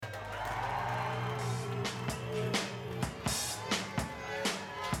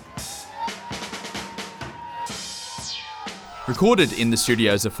Recorded in the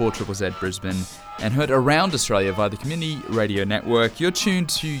studios of 4ZZZ Brisbane and heard around Australia via the Community Radio Network, you're tuned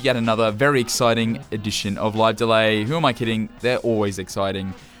to yet another very exciting edition of Live Delay. Who am I kidding? They're always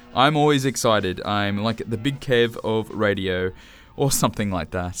exciting. I'm always excited. I'm like the big Kev of radio or something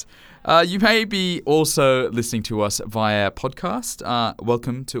like that. You may be also listening to us via podcast.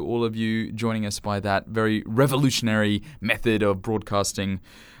 Welcome to all of you joining us by that very revolutionary method of broadcasting.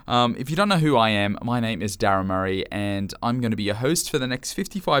 If you don't know who I am, my name is Darren Murray, and I'm going to be your host for the next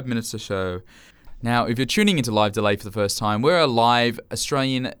 55 minutes or so. Now, if you're tuning into Live Delay for the first time, we're a live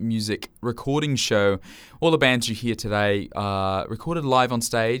Australian music recording show. All the bands you hear today are recorded live on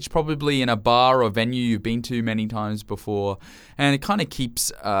stage, probably in a bar or venue you've been to many times before, and it kind of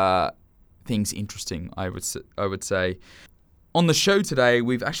keeps things interesting, I would say. On the show today,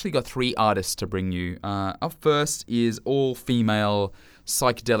 we've actually got three artists to bring you. Up first is all-female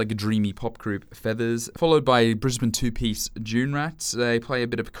psychedelic dreamy pop group Feathers, followed by Brisbane two-piece June Rats. They play a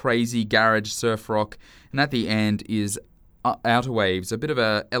bit of crazy garage surf rock, and at the end is Outer Waves, a bit of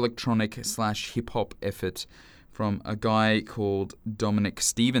a electronic / hip-hop effort from a guy called Dominic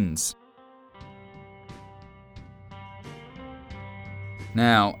Stevens.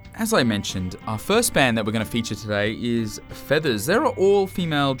 Now, as I mentioned, our first band that we're going to feature today is Feathers. They're an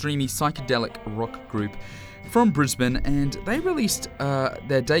all-female dreamy psychedelic rock group from Brisbane, and they released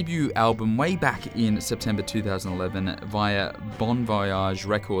their debut album way back in September 2011 via Bon Voyage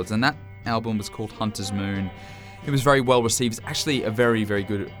Records, and that album was called Hunter's Moon. It was very well received. It's actually a very, very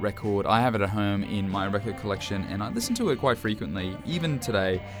good record. I have it at home in my record collection, and I listen to it quite frequently, even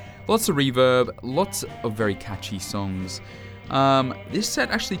today. Lots of reverb, lots of very catchy songs. This set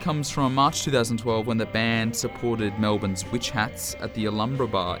actually comes from March 2012 when the band supported Melbourne's Witch Hats at the Alhambra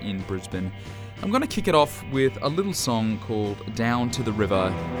Bar in Brisbane. I'm going to kick it off with a little song called Down to the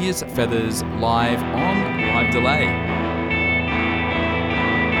River. Here's Feathers live on Live Delay.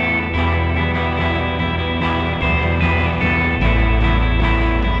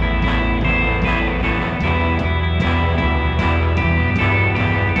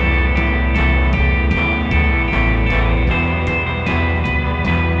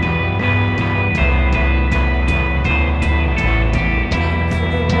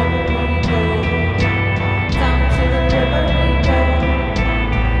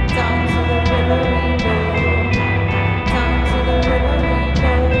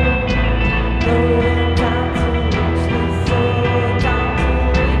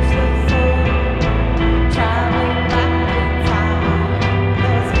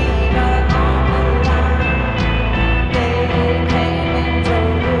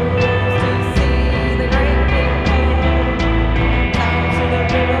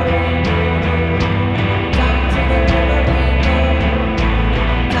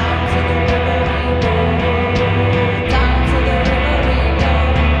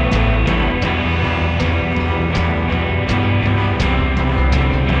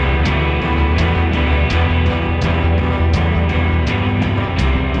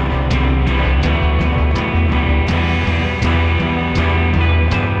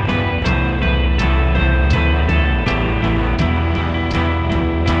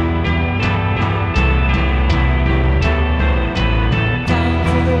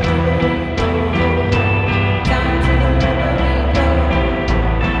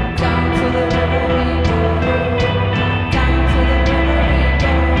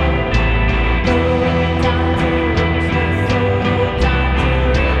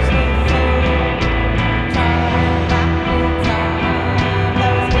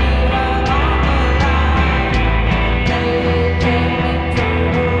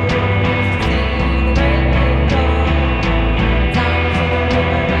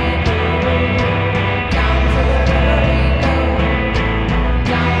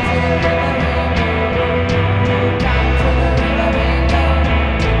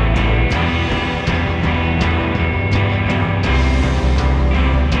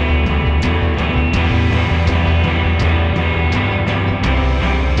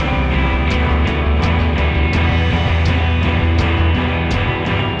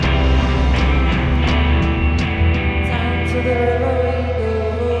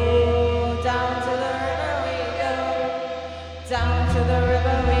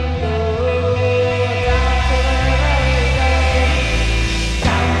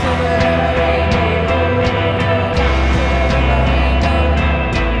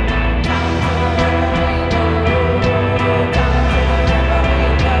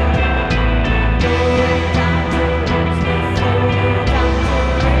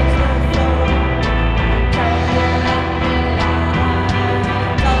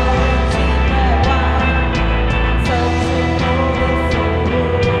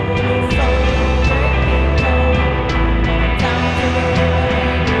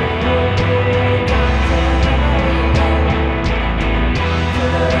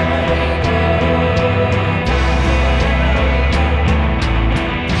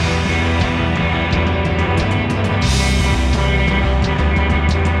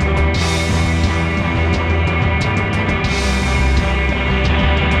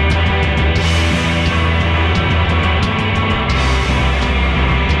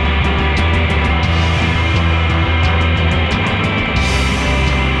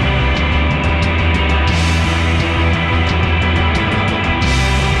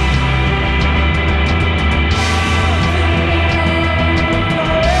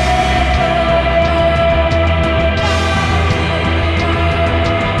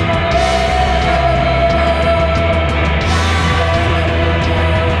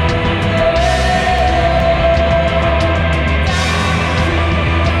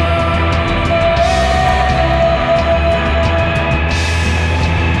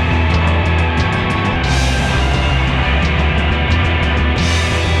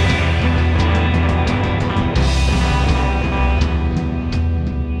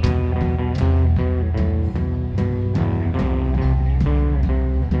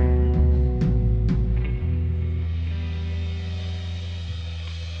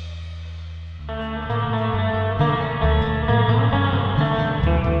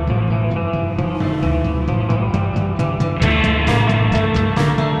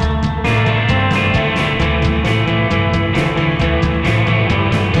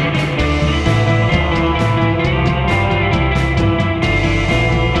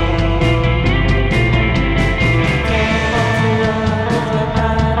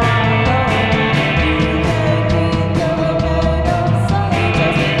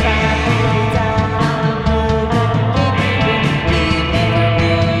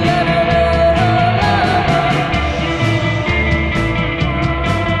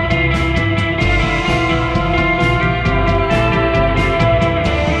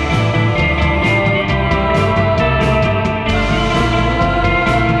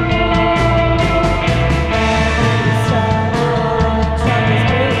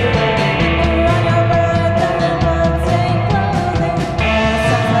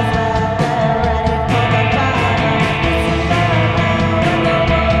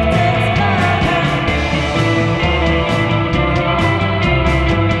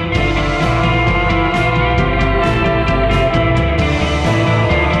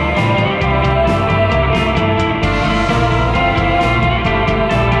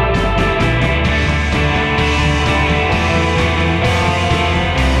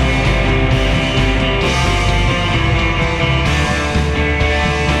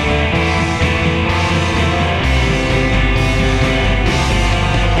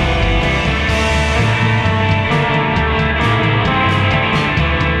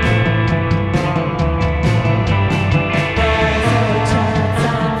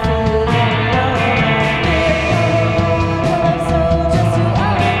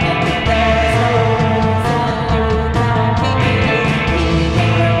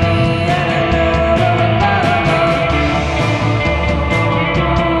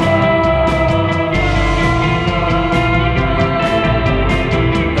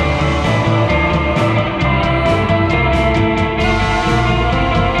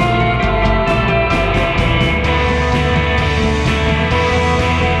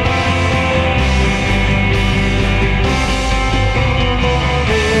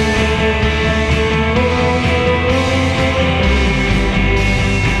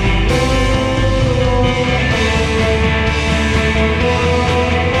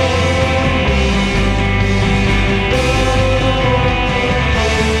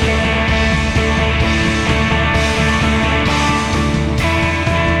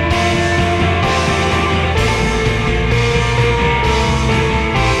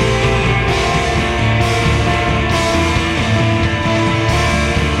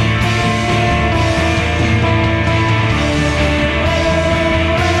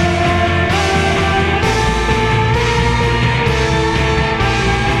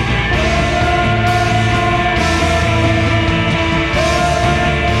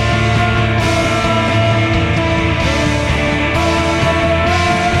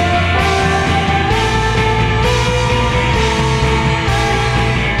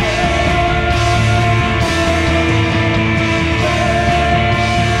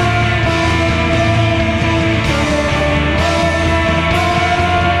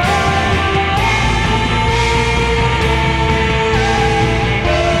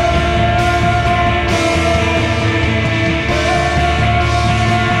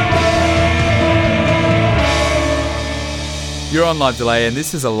 on Live Delay, and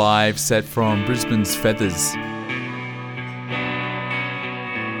this is a live set from Brisbane's Feathers.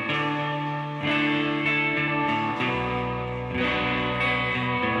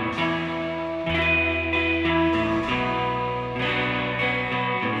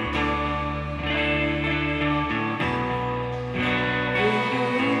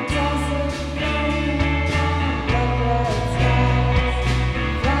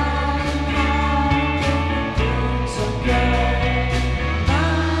 Slow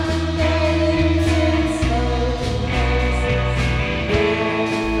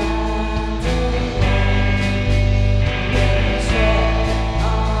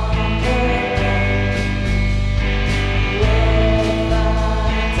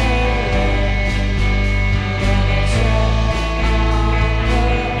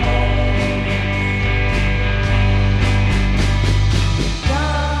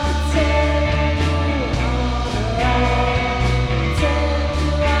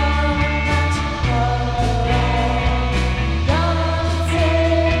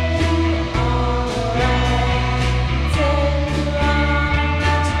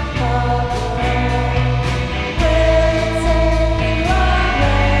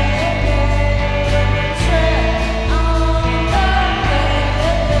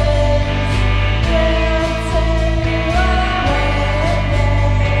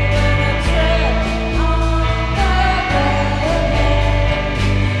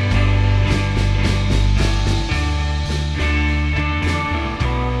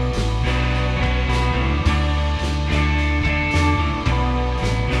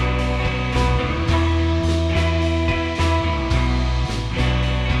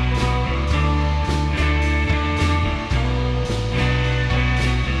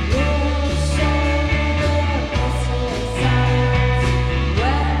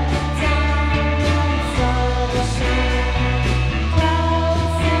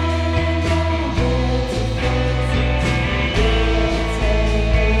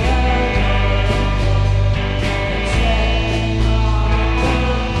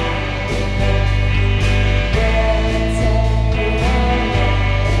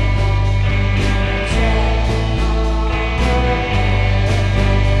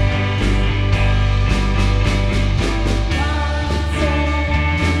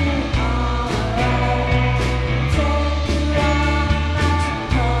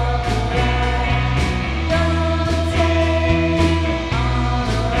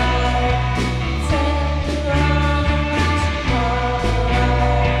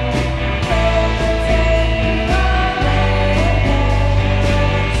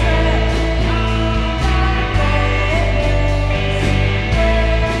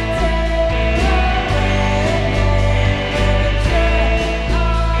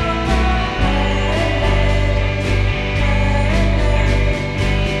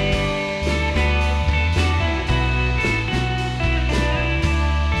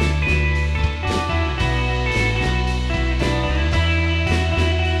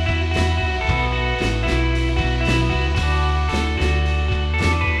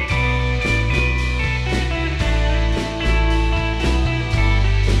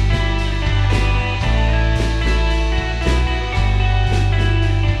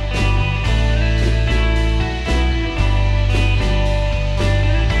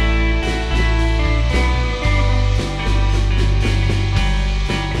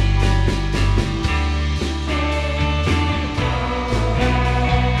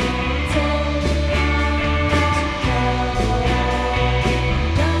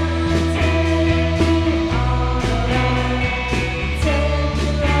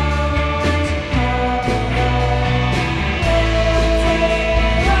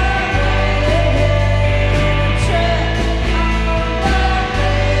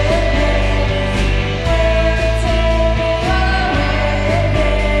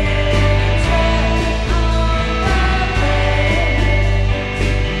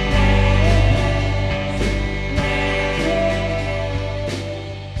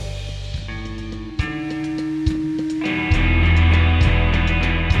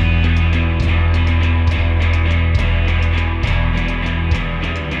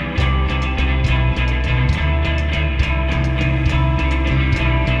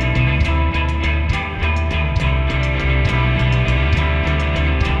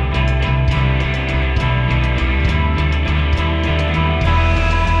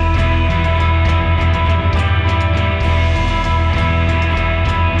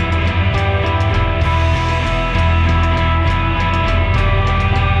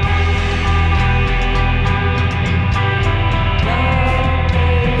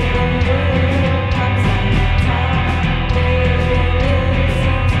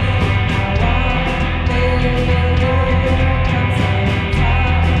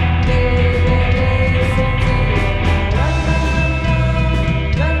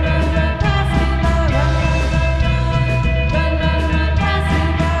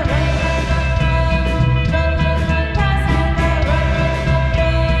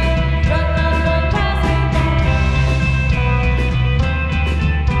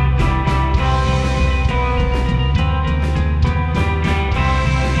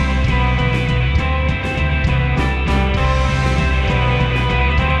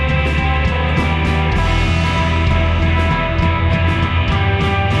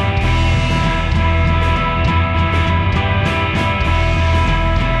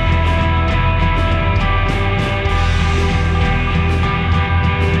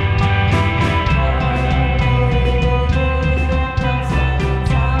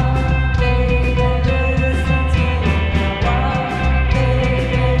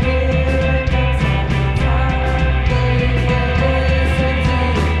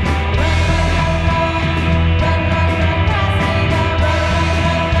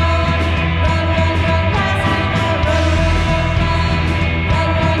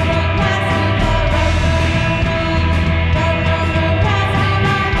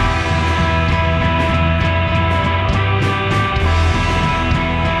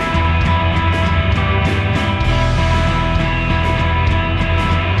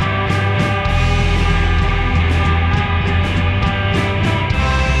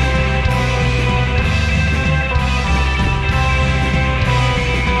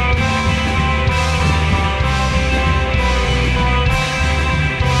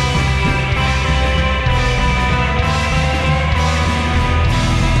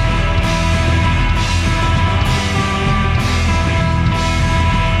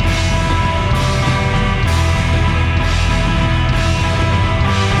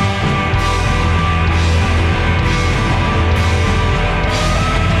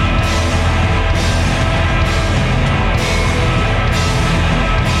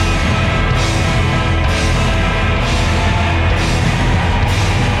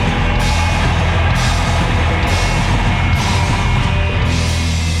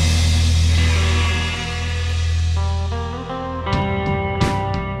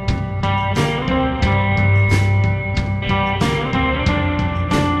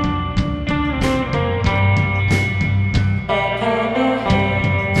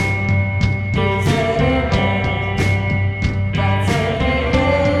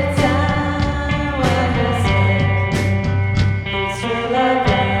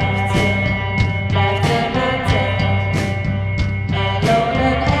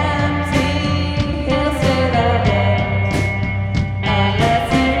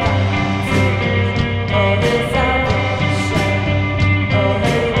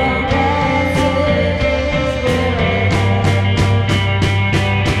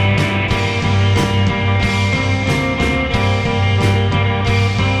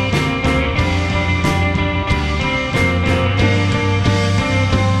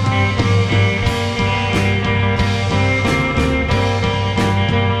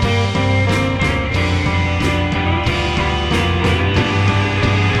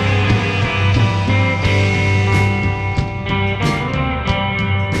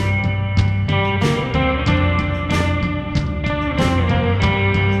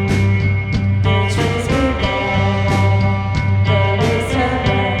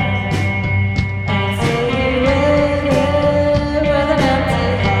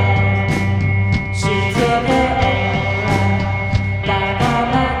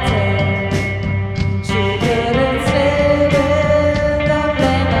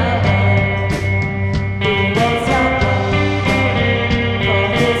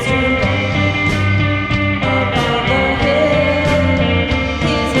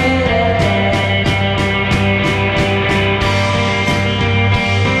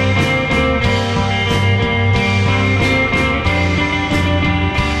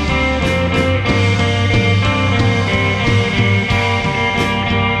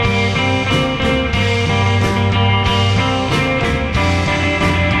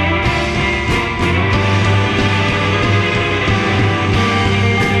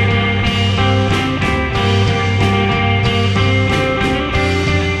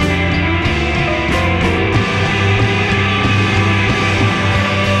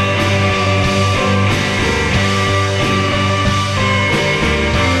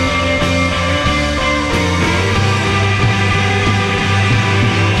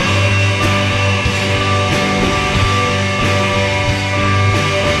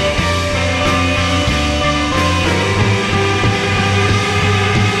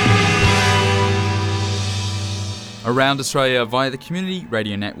around Australia via the Community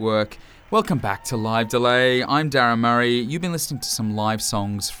Radio Network. Welcome back to Live Delay. I'm Darren Murray. You've been listening to some live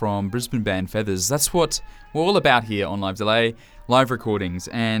songs from Brisbane band Feathers. That's what we're all about here on Live Delay, live recordings.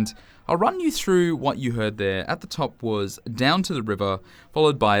 And I'll run you through what you heard there. At the top was Down to the River,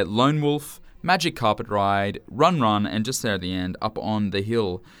 followed by Lone Wolf, Magic Carpet Ride, Run Run, and just there at the end, Up on the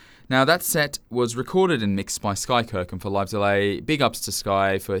Hill. Now, that set was recorded and mixed by Sky Kirkham for Live Delay. Big ups to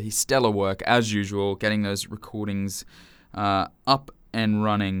Sky for his stellar work, as usual, getting those recordings up and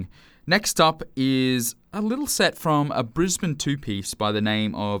running. Next up is a little set from a Brisbane two-piece by the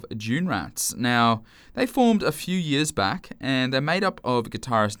name of Dune Rats. Now, they formed a few years back, and they're made up of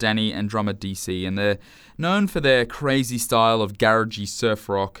guitarist Danny and drummer DC, and they're known for their crazy style of garagey surf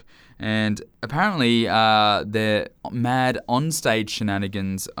rock. And apparently their mad onstage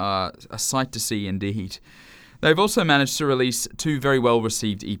shenanigans are a sight to see indeed. They've also managed to release two very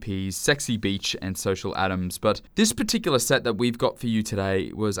well-received EPs, Sexy Beach and Social Atoms. But this particular set that we've got for you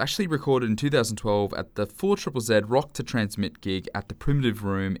today was actually recorded in 2012 at the 4ZZZ Rock to Transmit gig at the Primitive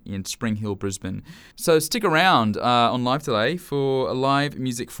Room in Spring Hill, Brisbane. So stick around on Live Delay for live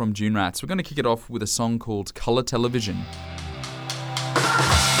music from Dune Rats. We're going to kick it off with a song called Colour Television.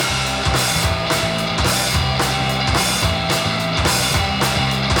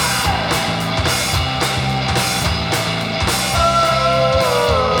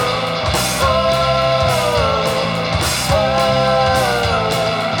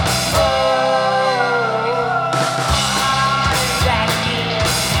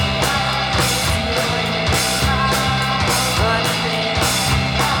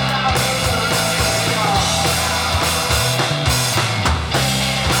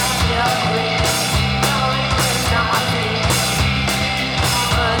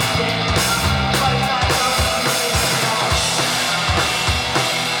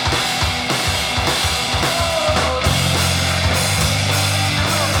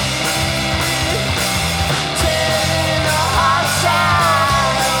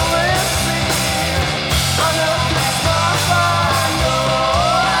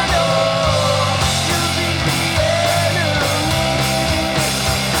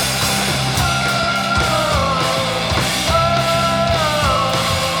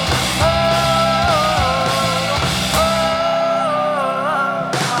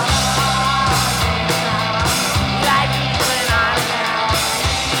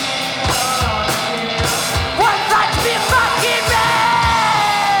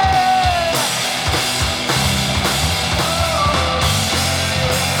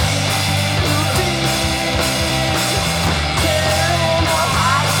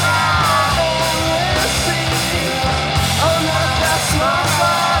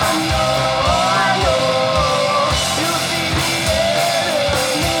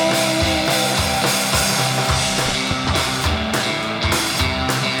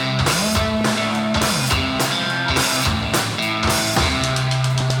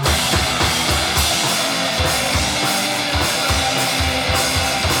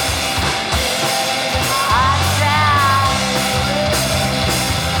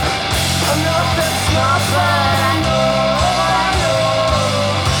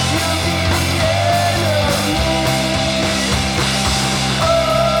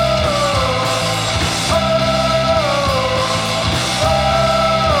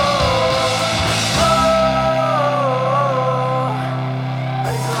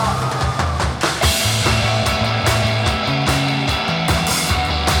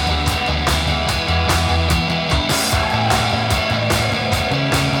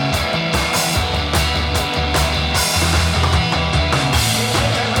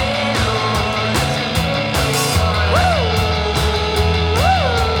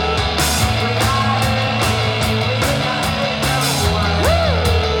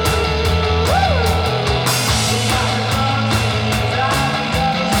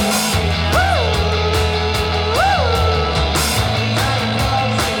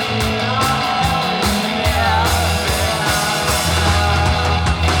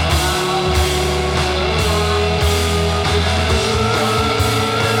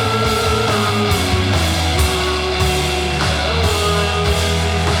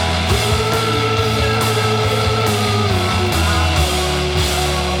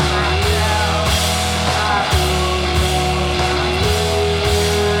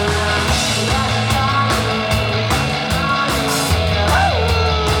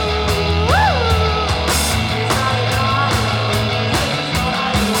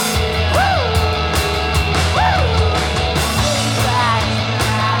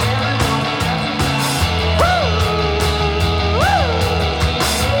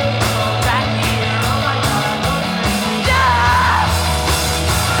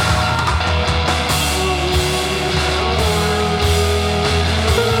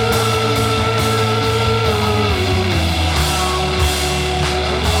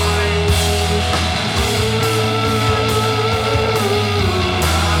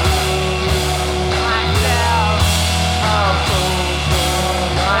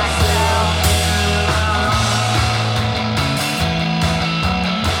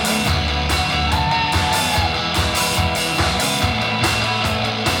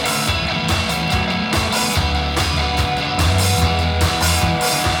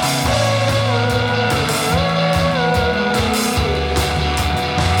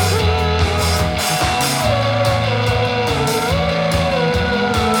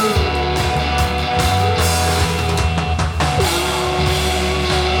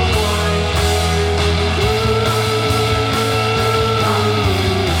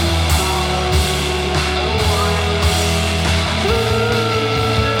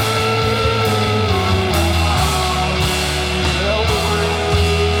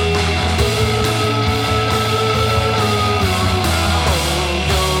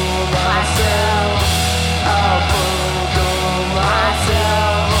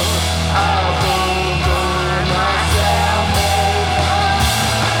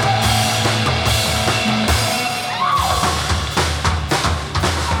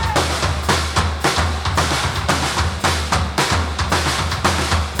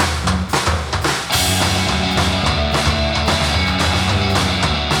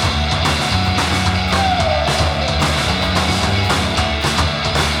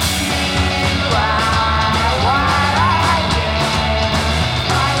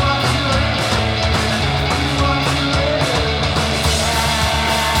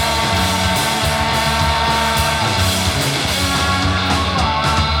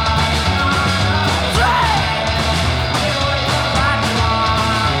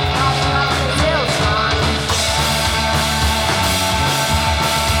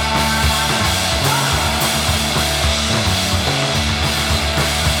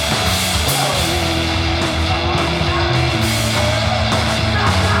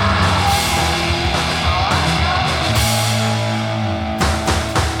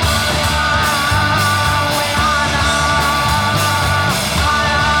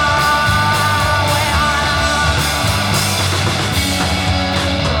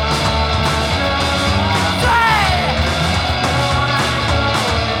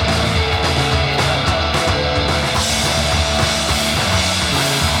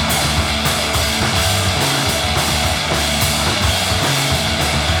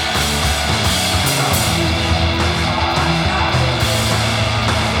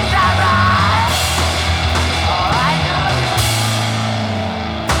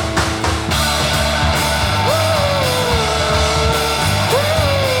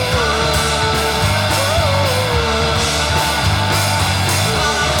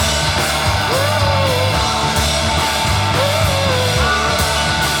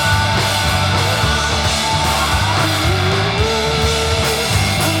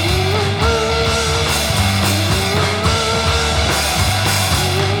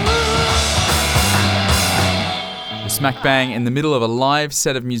 smack bang in the middle of a live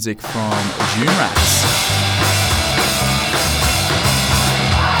set of music from June Rats.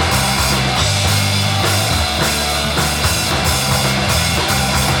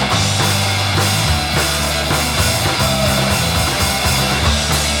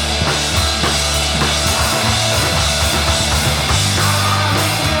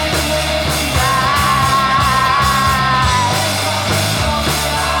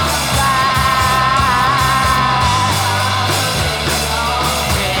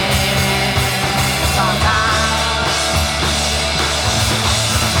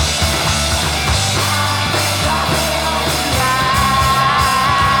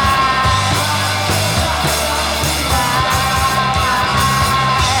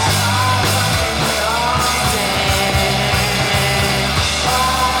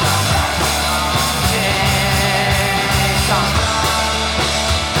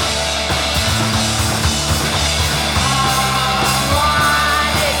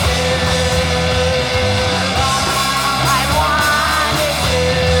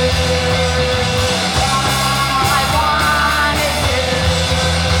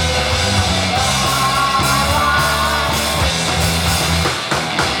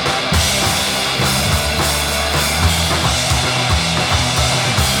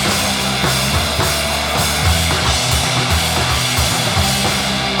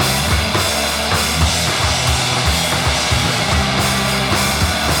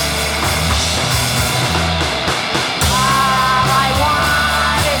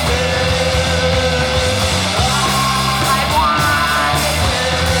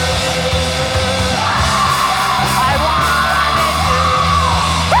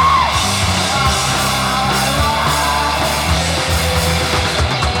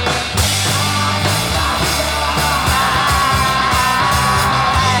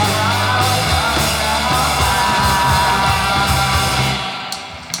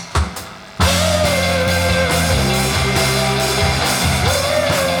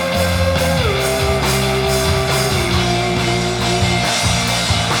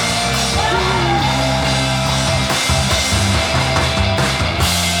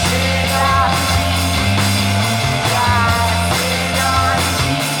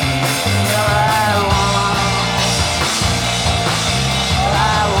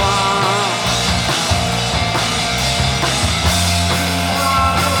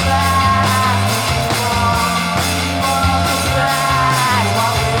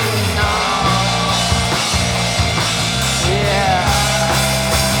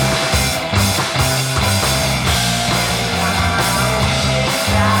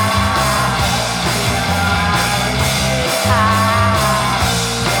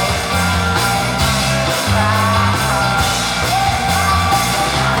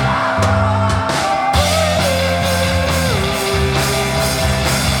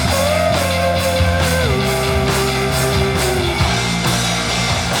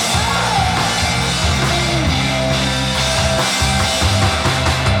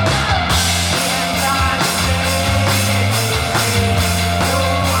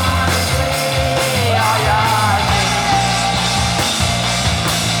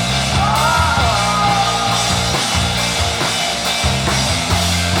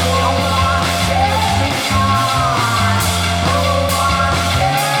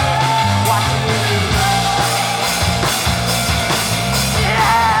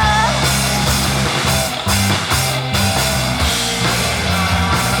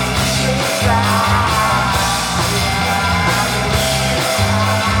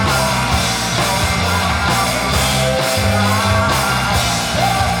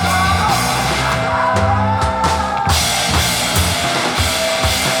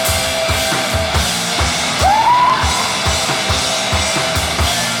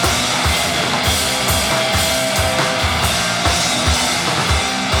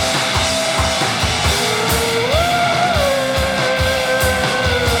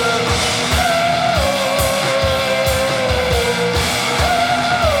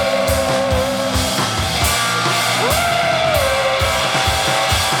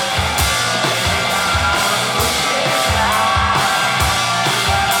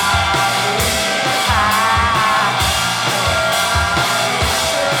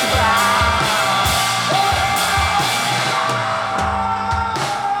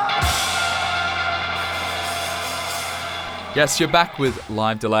 Yes, you're back with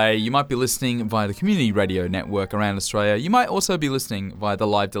Live Delay. You might be listening via the Community Radio Network around Australia. You might also be listening via the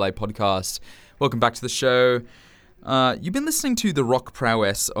Live Delay podcast. Welcome back to the show. You've been listening to the rock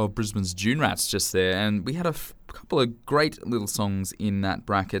prowess of Brisbane's June Rats just there, and we had a couple of great little songs in that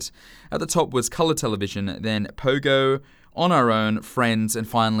bracket. At the top was Colour Television, then Pogo, On Our Own, Friends, and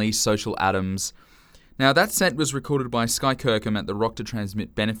finally Social Atoms. Now, that set was recorded by Sky Kirkham at the Rock to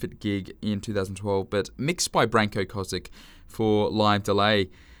Transmit benefit gig in 2012, but mixed by Branko Kosic for Live Delay.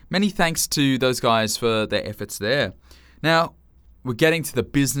 Many thanks to those guys for their efforts there. Now, we're getting to the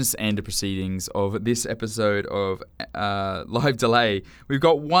business end of proceedings of this episode of Live Delay. We've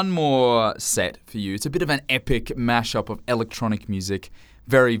got one more set for you. It's a bit of an epic mashup of electronic music.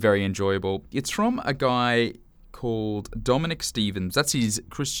 Very, very enjoyable. It's from a guy called Dominic Stevens. That's his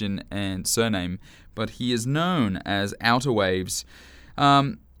Christian and surname, but he is known as Outer Waves.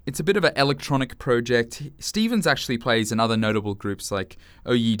 It's a bit of an electronic project. Stevens actually plays in other notable groups like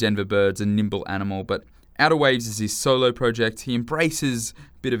O Ye Denver Birds and Nimble Animal, but Outer Waves is his solo project. He embraces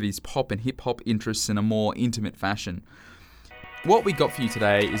a bit of his pop and hip-hop interests in a more intimate fashion. What we got for you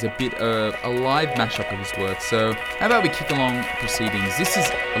today is a bit of a live mashup of his work, so how about we kick along proceedings? This is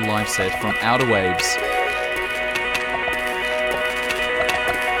a live set from Outer Waves.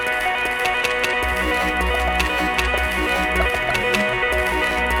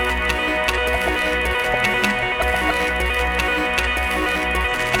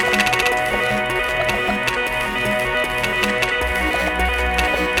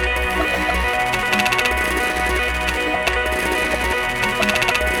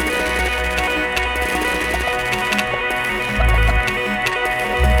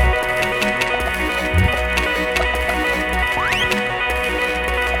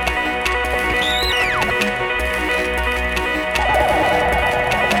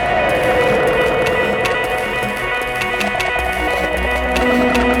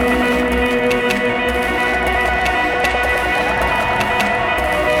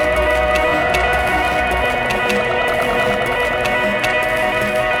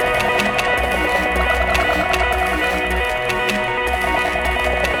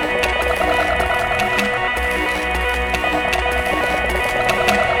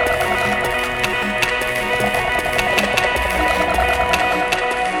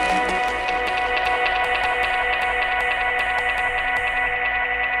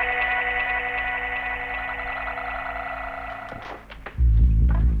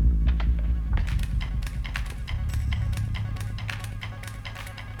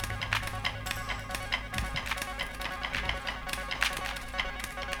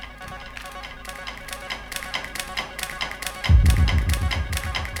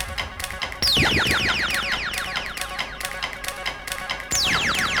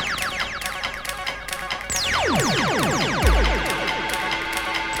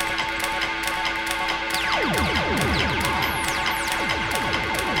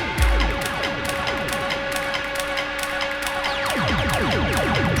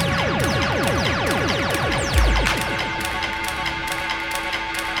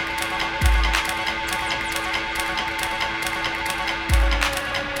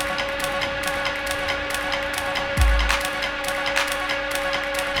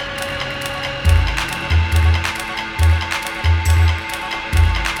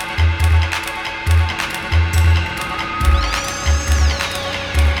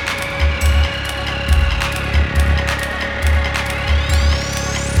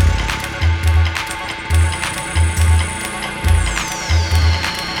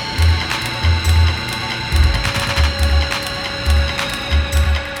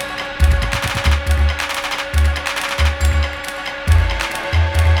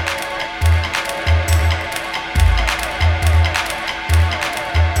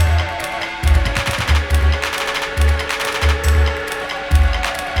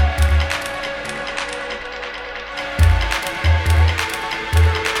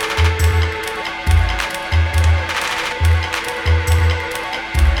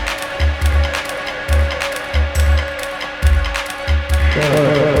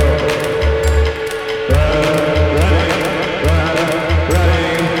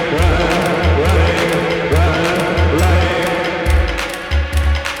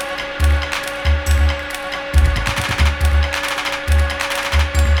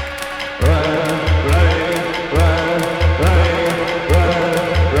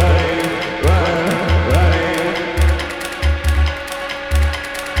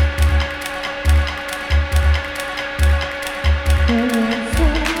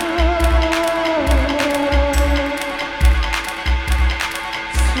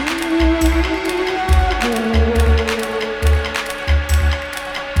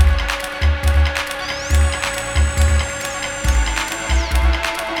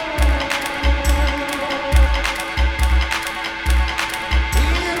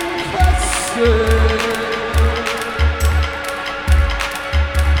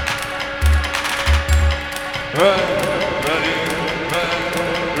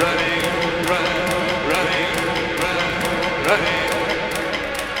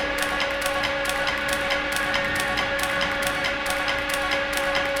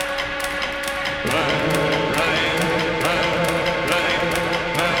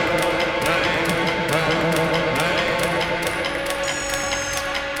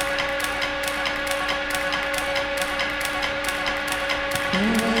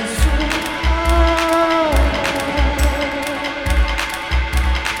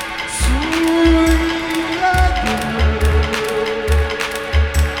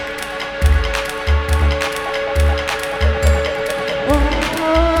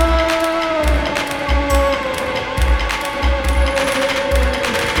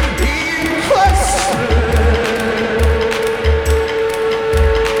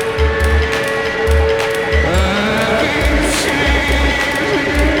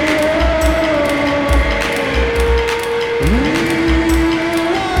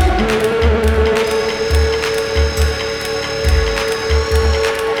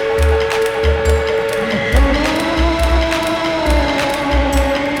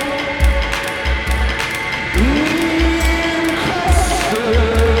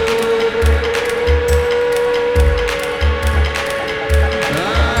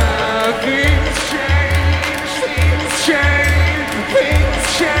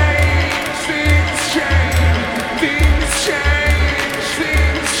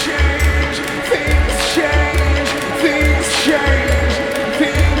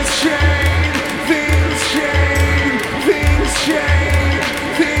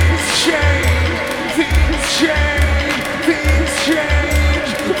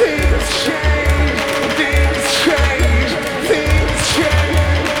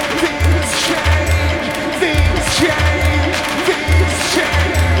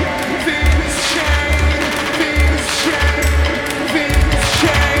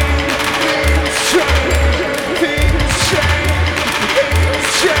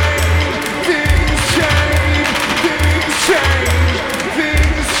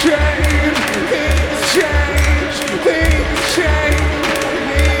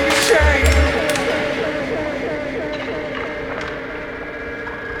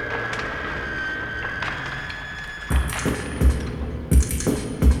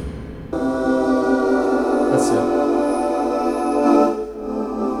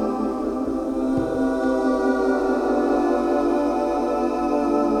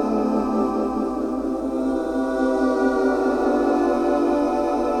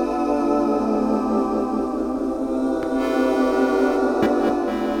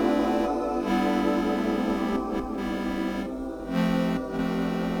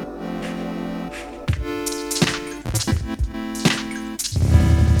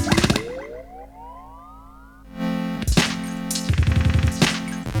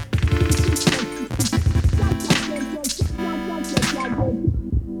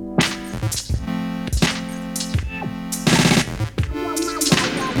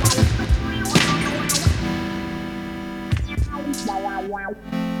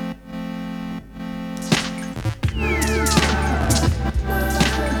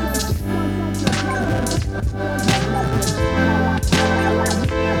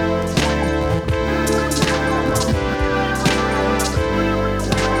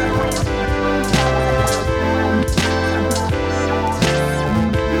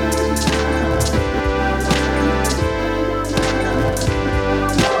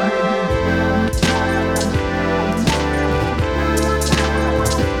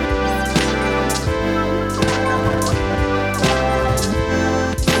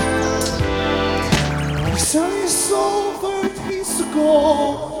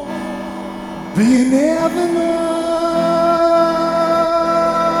 You never know.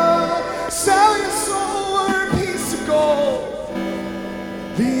 Sell your soul for a piece of gold.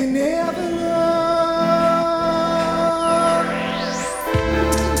 You never know.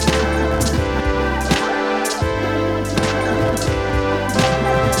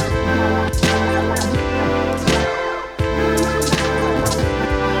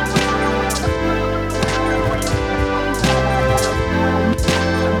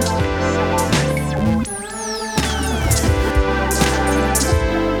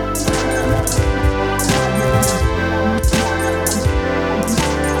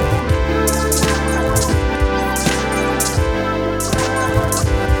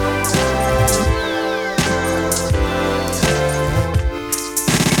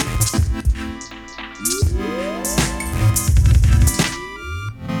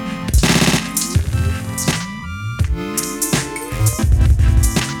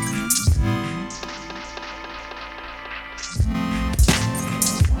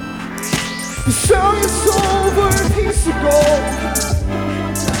 You sell your soul for a piece of gold.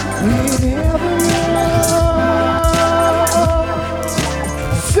 We never know.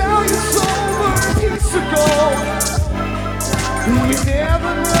 Sell your soul for a piece of gold. We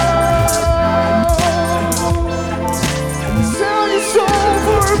never know. Sell your soul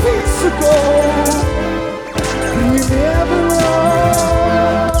for a piece of gold. We never know.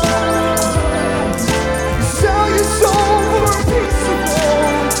 Sell your soul for a piece of gold.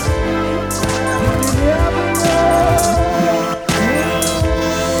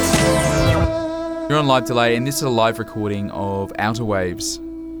 You're on Live Delay, and this is a live recording of Outer Waves.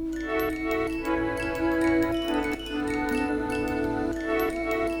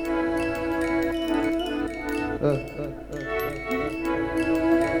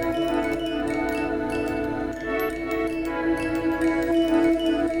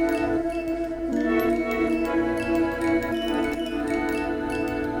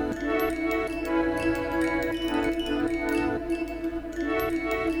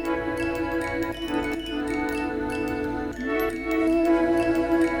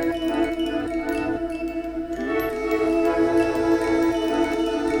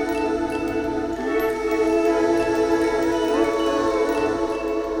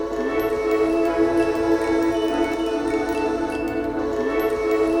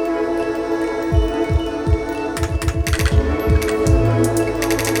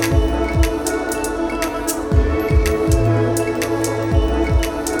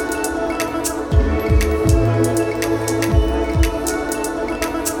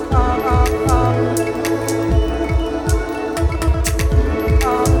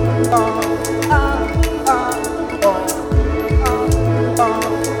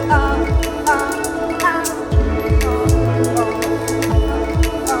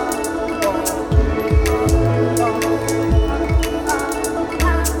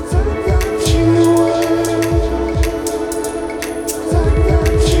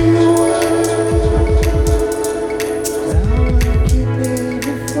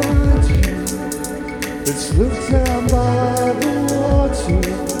 Let's look down by the water.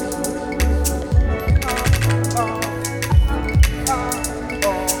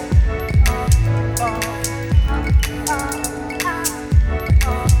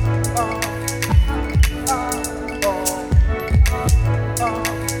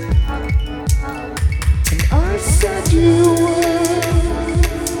 And I said you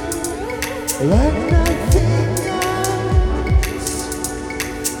were like nothing else.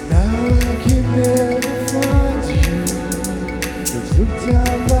 Now I can never find you. Let's look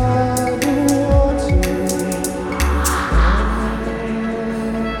down by the water.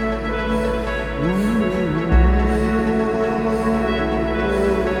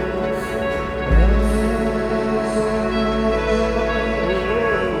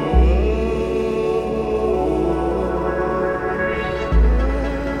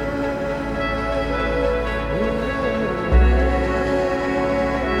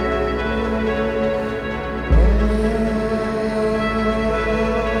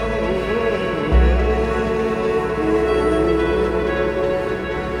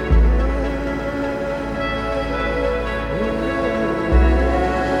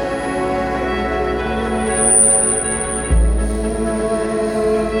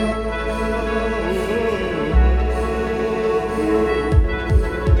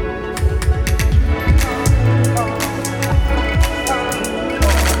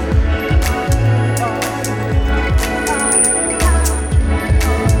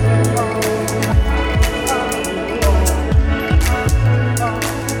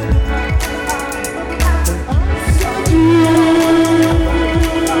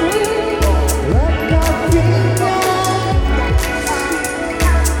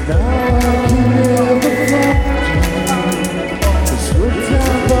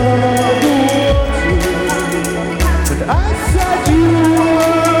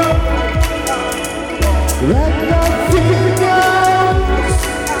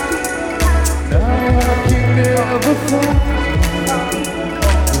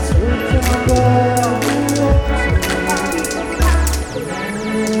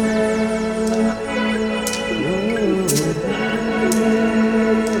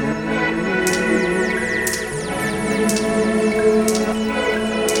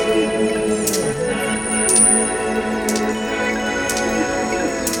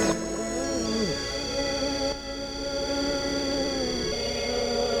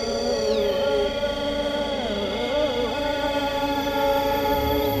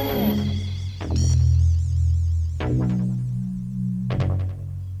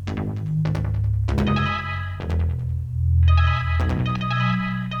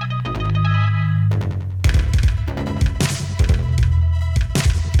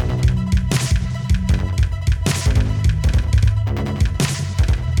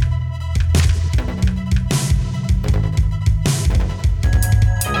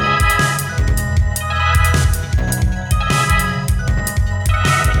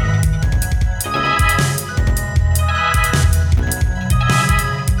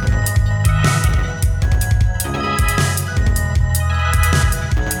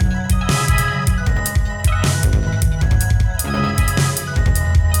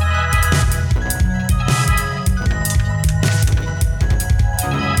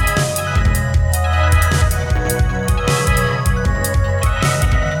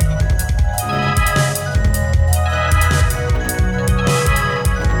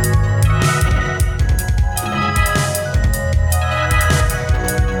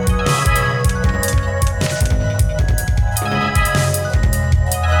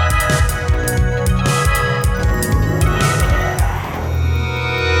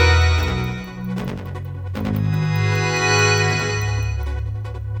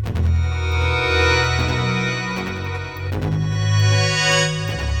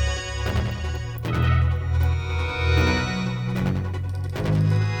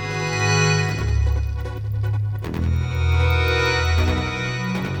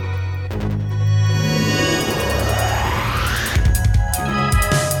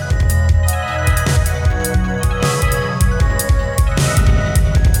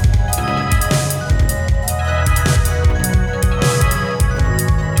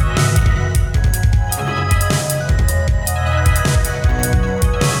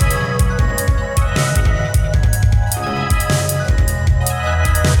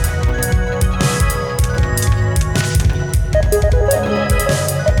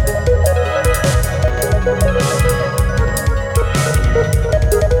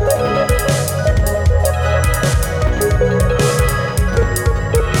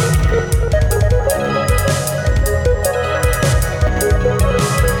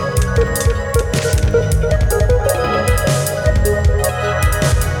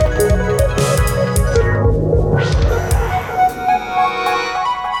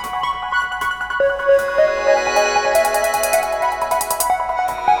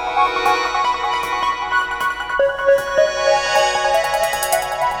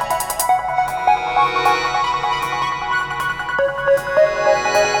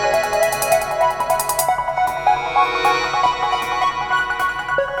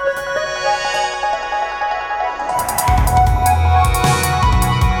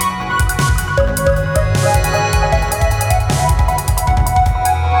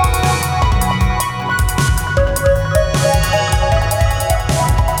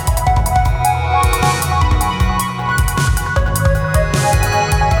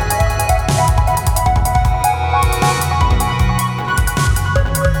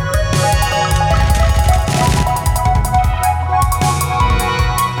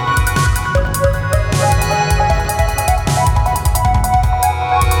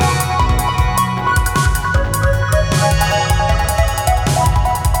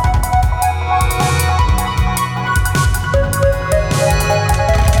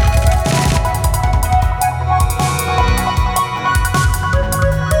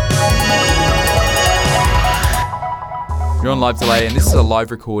 You're on Live Delay, and this is a live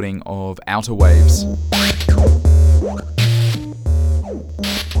recording of Outer Waves.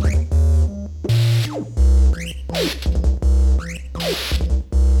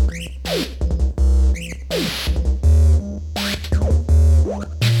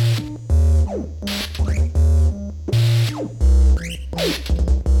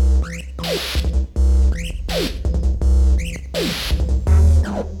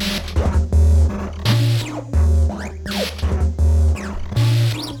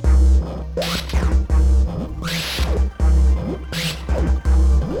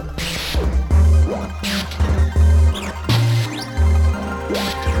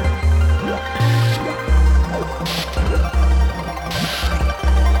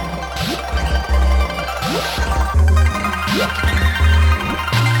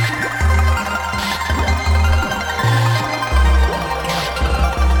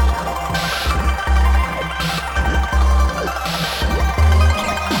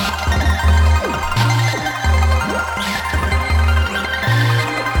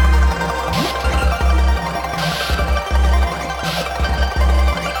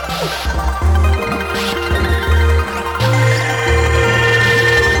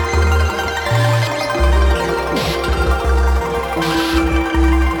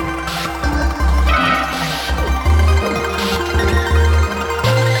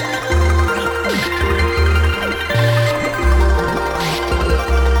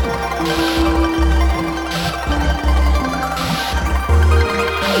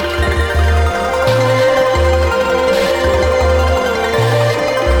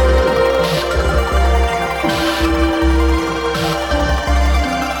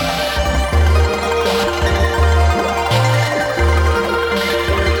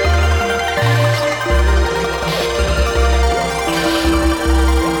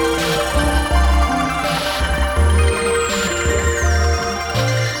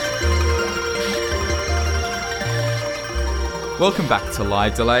 Welcome back to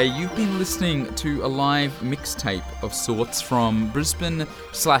Live Delay. You've been listening to a live mixtape of sorts from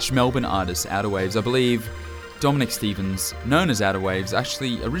Brisbane/Melbourne artist Outer Waves. I believe Dominic Stevens, known as Outer Waves,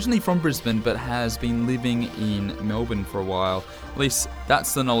 actually originally from Brisbane but has been living in Melbourne for a while. At least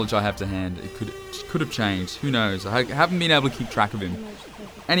that's the knowledge I have to hand. It could have changed. Who knows? I haven't been able to keep track of him.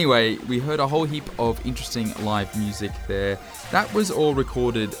 Anyway, we heard a whole heap of interesting live music there. That was all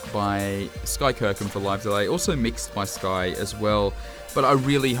recorded by Sky Kirkham for Live Delay, also mixed by Sky as well. But I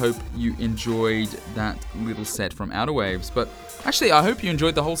really hope you enjoyed that little set from Outer Waves. But actually, I hope you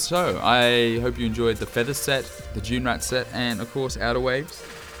enjoyed the whole show. I hope you enjoyed the Feather set, the June Rat set, and of course Outer Waves.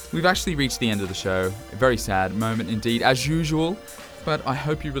 We've actually reached the end of the show. A very sad moment indeed, as usual. But I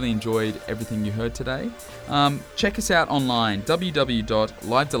hope you really enjoyed everything you heard today. Check us out online,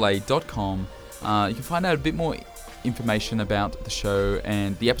 www.livedelay.com. You can find out a bit more information about the show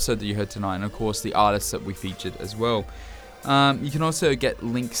and the episode that you heard tonight, and of course the artists that we featured as well. You can also get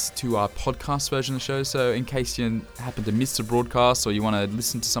links to our podcast version of the show, so in case you happen to miss the broadcast or you want to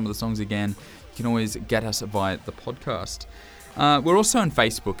listen to some of the songs again, you can always get us via the podcast. We're also on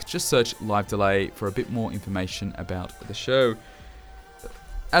Facebook. Just search Live Delay for a bit more information about the show.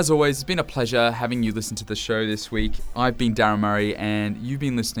 As always, it's been a pleasure having you listen to the show this week. I've been Darren Murray, and you've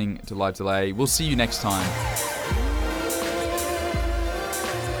been listening to Live Delay. We'll see you next time.